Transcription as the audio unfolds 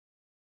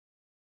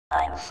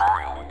I'm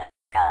fine,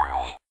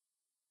 guy.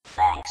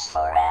 Thanks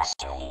for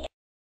asking.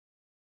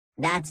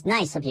 That's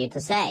nice of you to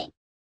say.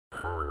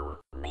 Who,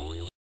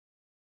 me?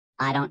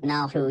 I don't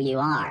know who you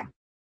are.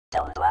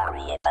 Don't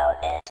worry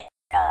about it,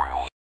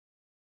 guy.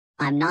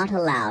 I'm not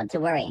allowed to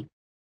worry.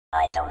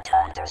 I don't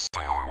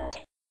understand.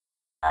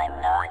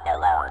 I'm not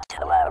allowed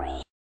to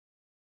worry.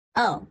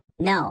 Oh,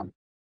 no.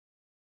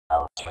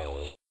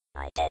 Okay,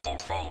 I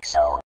didn't think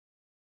so.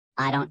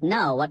 I don't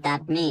know what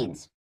that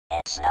means.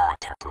 It's not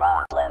a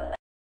problem.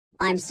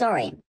 I'm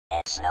sorry.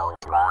 It's no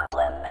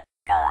problem,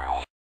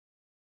 guy.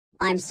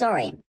 I'm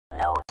sorry.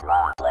 No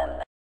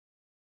problem.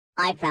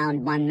 I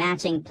found one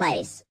matching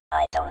place.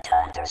 I don't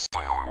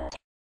understand.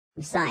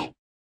 Sigh.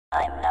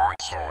 I'm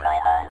not sure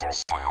I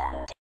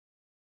understand.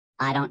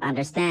 I don't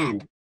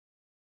understand.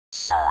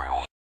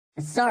 Sigh.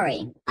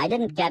 Sorry, I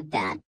didn't get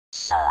that.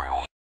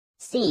 Sigh.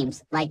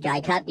 Seems like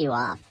I cut you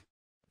off.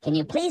 Can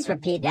you please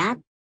repeat that?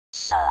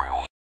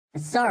 Sigh.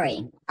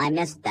 Sorry, I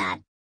missed that.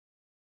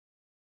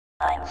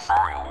 I'm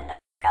fine,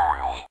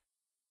 guy.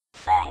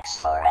 Thanks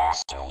for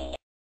asking.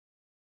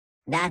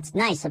 That's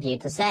nice of you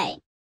to say.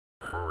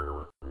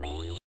 Who,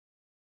 me?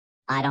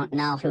 I don't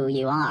know who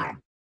you are.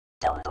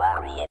 Don't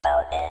worry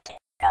about it,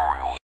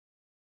 guy.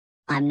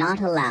 I'm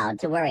not allowed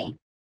to worry.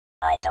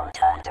 I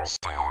don't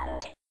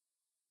understand.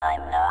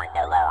 I'm not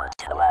allowed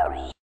to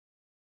worry.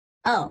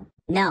 Oh,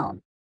 no.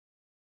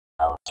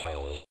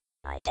 Okay,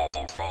 I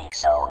didn't think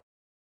so.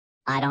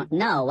 I don't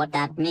know what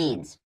that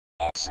means.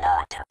 It's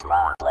not a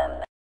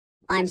problem.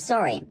 I'm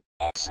sorry.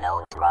 It's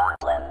no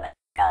problem,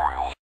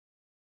 guy.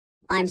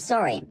 I'm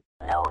sorry.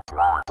 No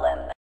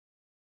problem.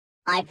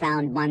 I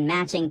found one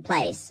matching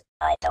place.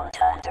 I don't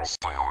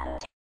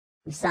understand.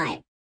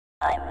 Sigh.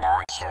 I'm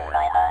not sure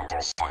I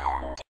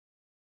understand.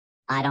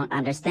 I don't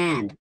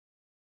understand.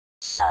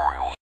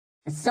 Sigh.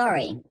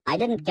 Sorry, I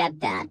didn't get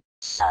that.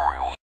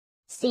 Sigh.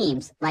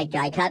 Seems like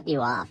I cut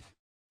you off.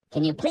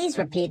 Can you please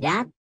repeat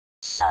that?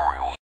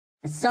 Sigh.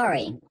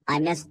 Sorry, I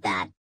missed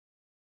that.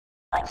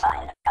 I'm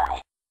fine,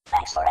 guy.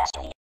 Thanks for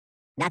asking.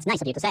 That's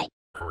nice of you to say.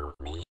 Who,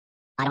 me?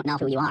 I don't know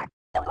who you are.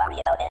 Don't worry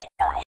about it,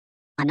 guy.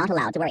 I'm not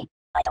allowed to worry.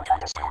 I don't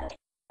understand.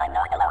 I'm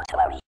not allowed to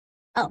worry.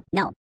 Oh,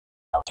 no.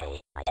 Okay,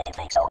 I didn't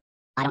think so.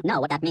 I don't know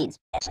what that means.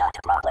 It's not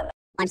a problem.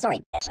 I'm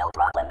sorry. It's no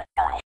problem,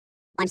 guy.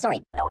 I'm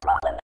sorry. No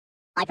problem.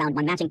 I found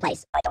one matching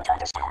place. I don't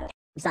understand.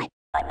 Sigh.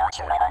 I'm not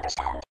sure I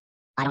understand.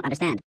 I don't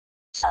understand.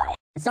 Sigh.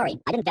 Sorry,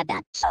 I didn't get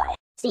that. Sigh.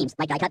 Seems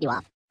like I cut you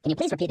off. Can you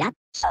please repeat that?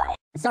 Sigh.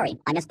 Sorry,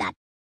 I missed that.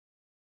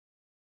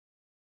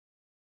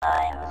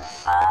 I'm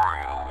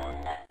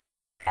fine,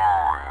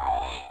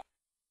 guy.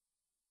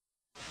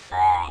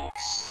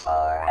 Thanks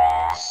for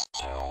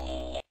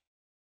asking.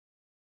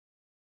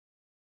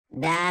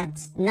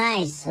 That's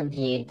nice of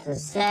you to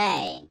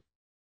say.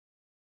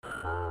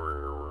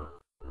 Who,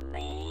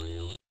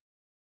 me?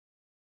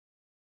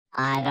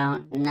 I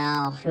don't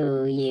know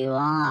who you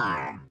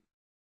are.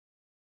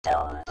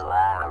 Don't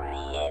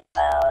worry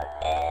about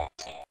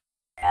it,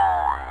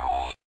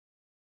 guy.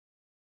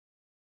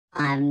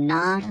 I'm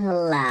not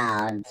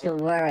allowed to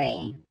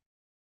worry.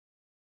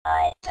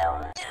 I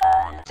don't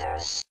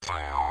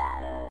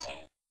understand.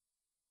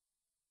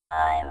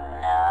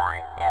 I'm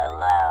not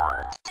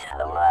allowed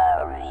to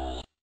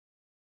worry.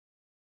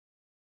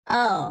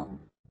 Oh,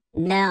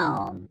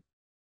 no.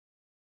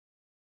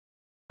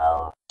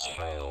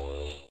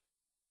 Okay,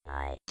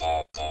 I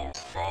didn't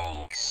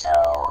think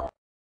so.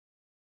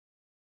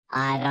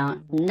 I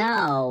don't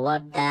know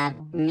what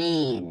that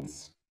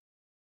means.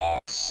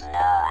 It's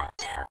not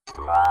a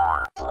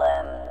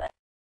problem.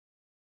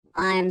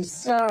 I'm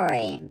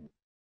sorry.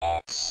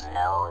 It's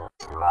no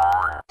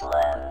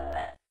problem,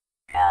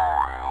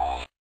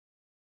 guy.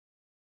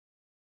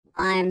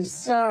 I'm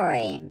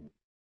sorry.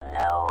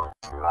 No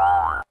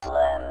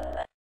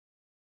problem.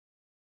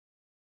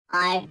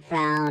 I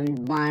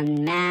found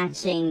one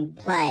matching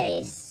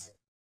place.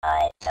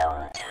 I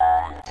don't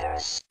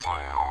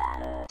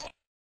understand.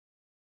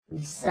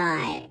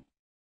 Sigh.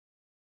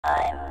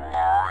 I'm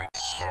not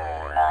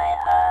sure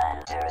I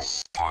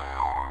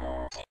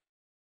understand.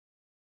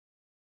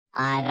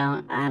 I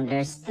don't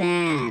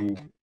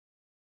understand.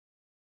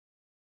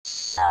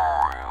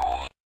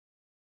 Sigh.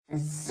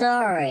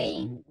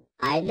 Sorry,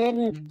 I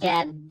didn't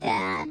get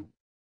that.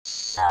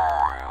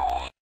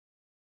 Sigh.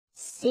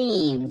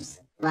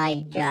 Seems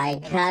like I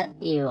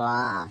cut you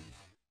off.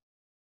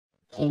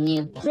 Can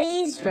you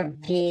please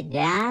repeat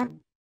that?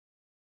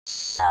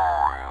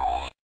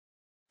 Sigh.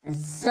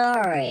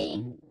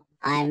 Sorry,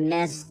 I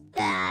missed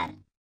that.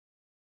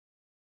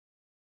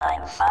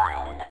 I'm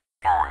fine,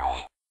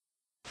 guy.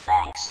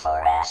 Thanks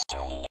for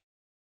asking.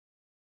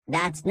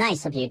 That's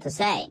nice of you to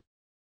say.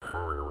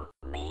 Who,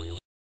 me?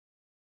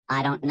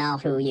 I don't know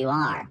who you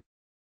are.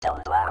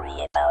 Don't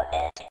worry about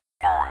it,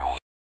 guy.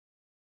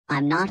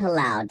 I'm not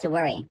allowed to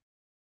worry.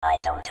 I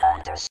don't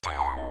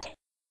understand.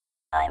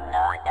 I'm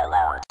not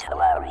allowed to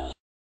worry.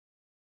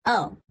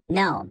 Oh,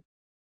 no.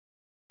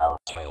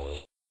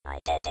 Okay, I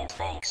didn't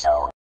think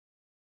so.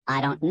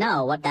 I don't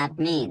know what that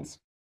means.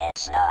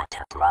 It's not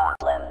a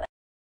problem.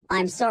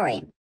 I'm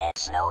sorry.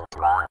 It's no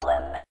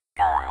problem,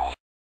 guy.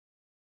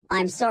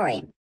 I'm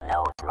sorry.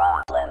 No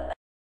problem.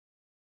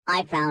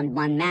 I found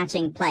one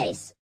matching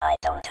place. I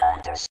don't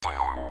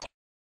understand.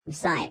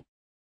 Sigh.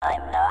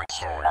 I'm not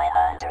sure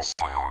I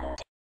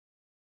understand.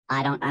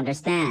 I don't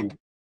understand.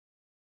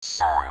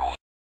 Sigh.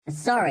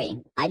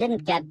 Sorry, I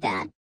didn't get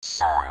that.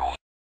 Sigh.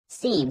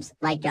 Seems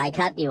like I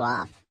cut you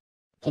off.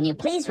 Can you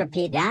please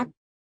repeat that?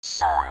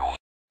 Sigh.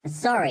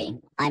 Sorry,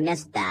 I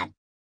missed that.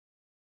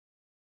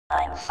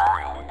 I'm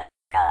fine,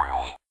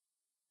 guy.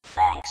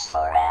 Thanks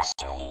for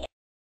asking.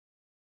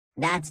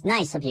 That's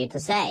nice of you to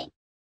say.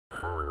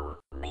 Who,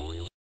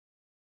 me?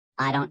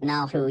 I don't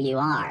know who you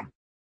are.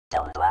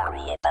 Don't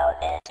worry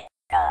about it,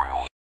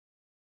 guy.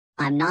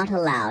 I'm not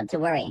allowed to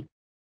worry.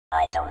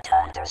 I don't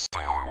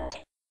understand.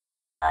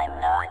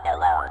 I'm not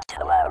allowed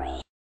to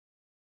worry.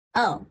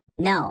 Oh,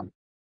 no.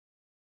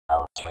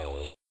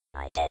 Okay,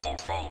 I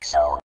didn't think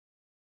so.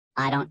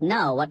 I don't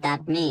know what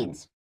that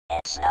means.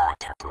 It's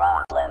not a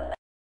problem.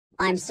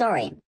 I'm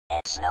sorry.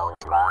 It's no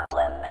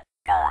problem,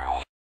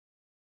 guy.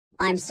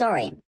 I'm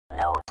sorry.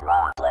 No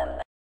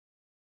problem.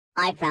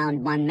 I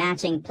found one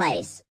matching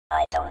place.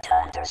 I don't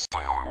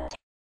understand.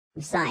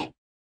 Sigh.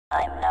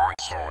 I'm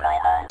not sure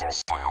I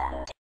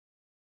understand.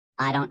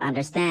 I don't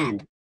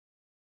understand.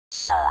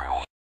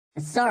 Sigh.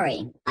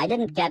 Sorry, I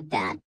didn't get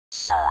that.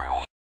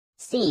 Sigh.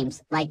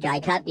 Seems like I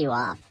cut you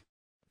off.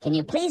 Can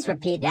you please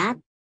repeat that?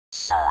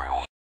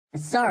 Sigh.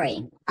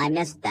 Sorry, I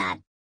missed that.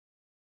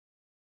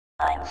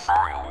 I'm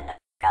fine,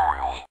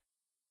 guy.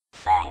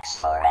 Thanks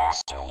for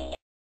asking.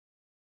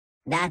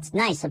 That's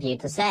nice of you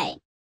to say.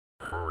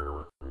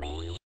 Who,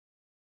 me?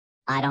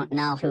 I don't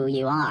know who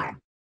you are.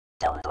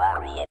 Don't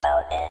worry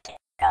about it,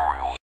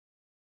 guy.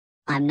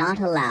 I'm not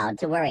allowed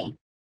to worry.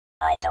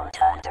 I don't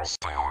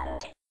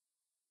understand.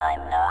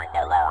 I'm not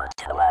allowed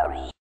to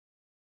worry.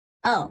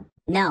 Oh,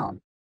 no.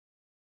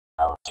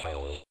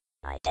 Okay,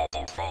 I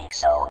didn't think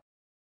so.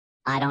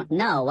 I don't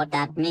know what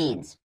that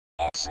means.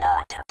 It's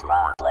not a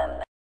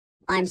problem.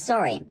 I'm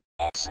sorry.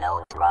 It's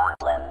no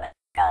problem,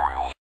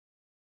 guy.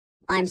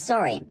 I'm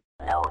sorry.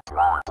 No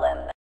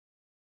problem.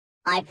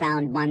 I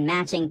found one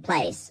matching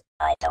place.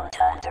 I don't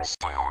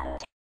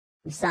understand.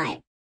 Sigh.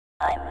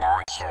 I'm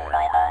not sure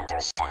I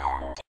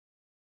understand.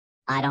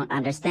 I don't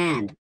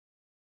understand.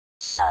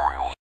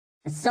 Sigh.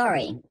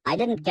 Sorry, I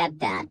didn't get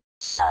that.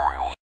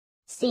 Sigh.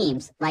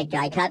 Seems like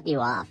I cut you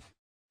off.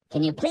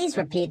 Can you please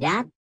repeat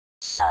that?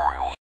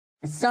 Sigh.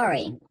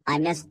 Sorry, I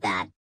missed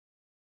that.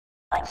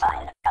 I'm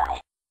fine, guy.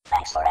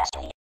 Thanks for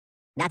asking.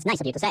 That's nice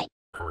of you to say.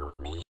 Who,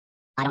 me?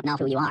 I don't know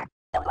who you are.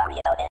 Don't worry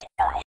about it,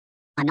 guy.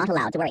 I'm not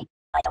allowed to worry.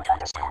 I don't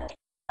understand.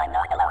 I'm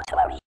not allowed to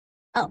worry.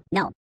 Oh,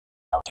 no.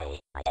 Okay,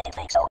 I didn't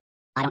think so.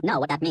 I don't know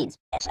what that means.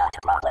 It's not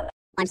a problem.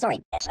 I'm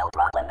sorry. It's no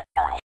problem,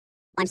 guy.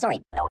 I'm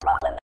sorry. No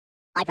problem.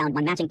 I found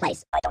one matching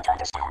place. I don't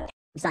understand.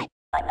 Sigh.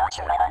 I'm not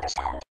sure I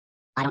understand.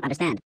 I don't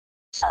understand.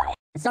 Sigh.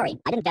 Sorry,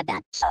 I didn't get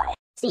that. Sigh.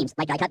 Seems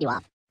like I cut you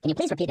off. Can you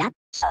please repeat that?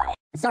 Sigh.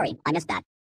 Sorry, I missed that.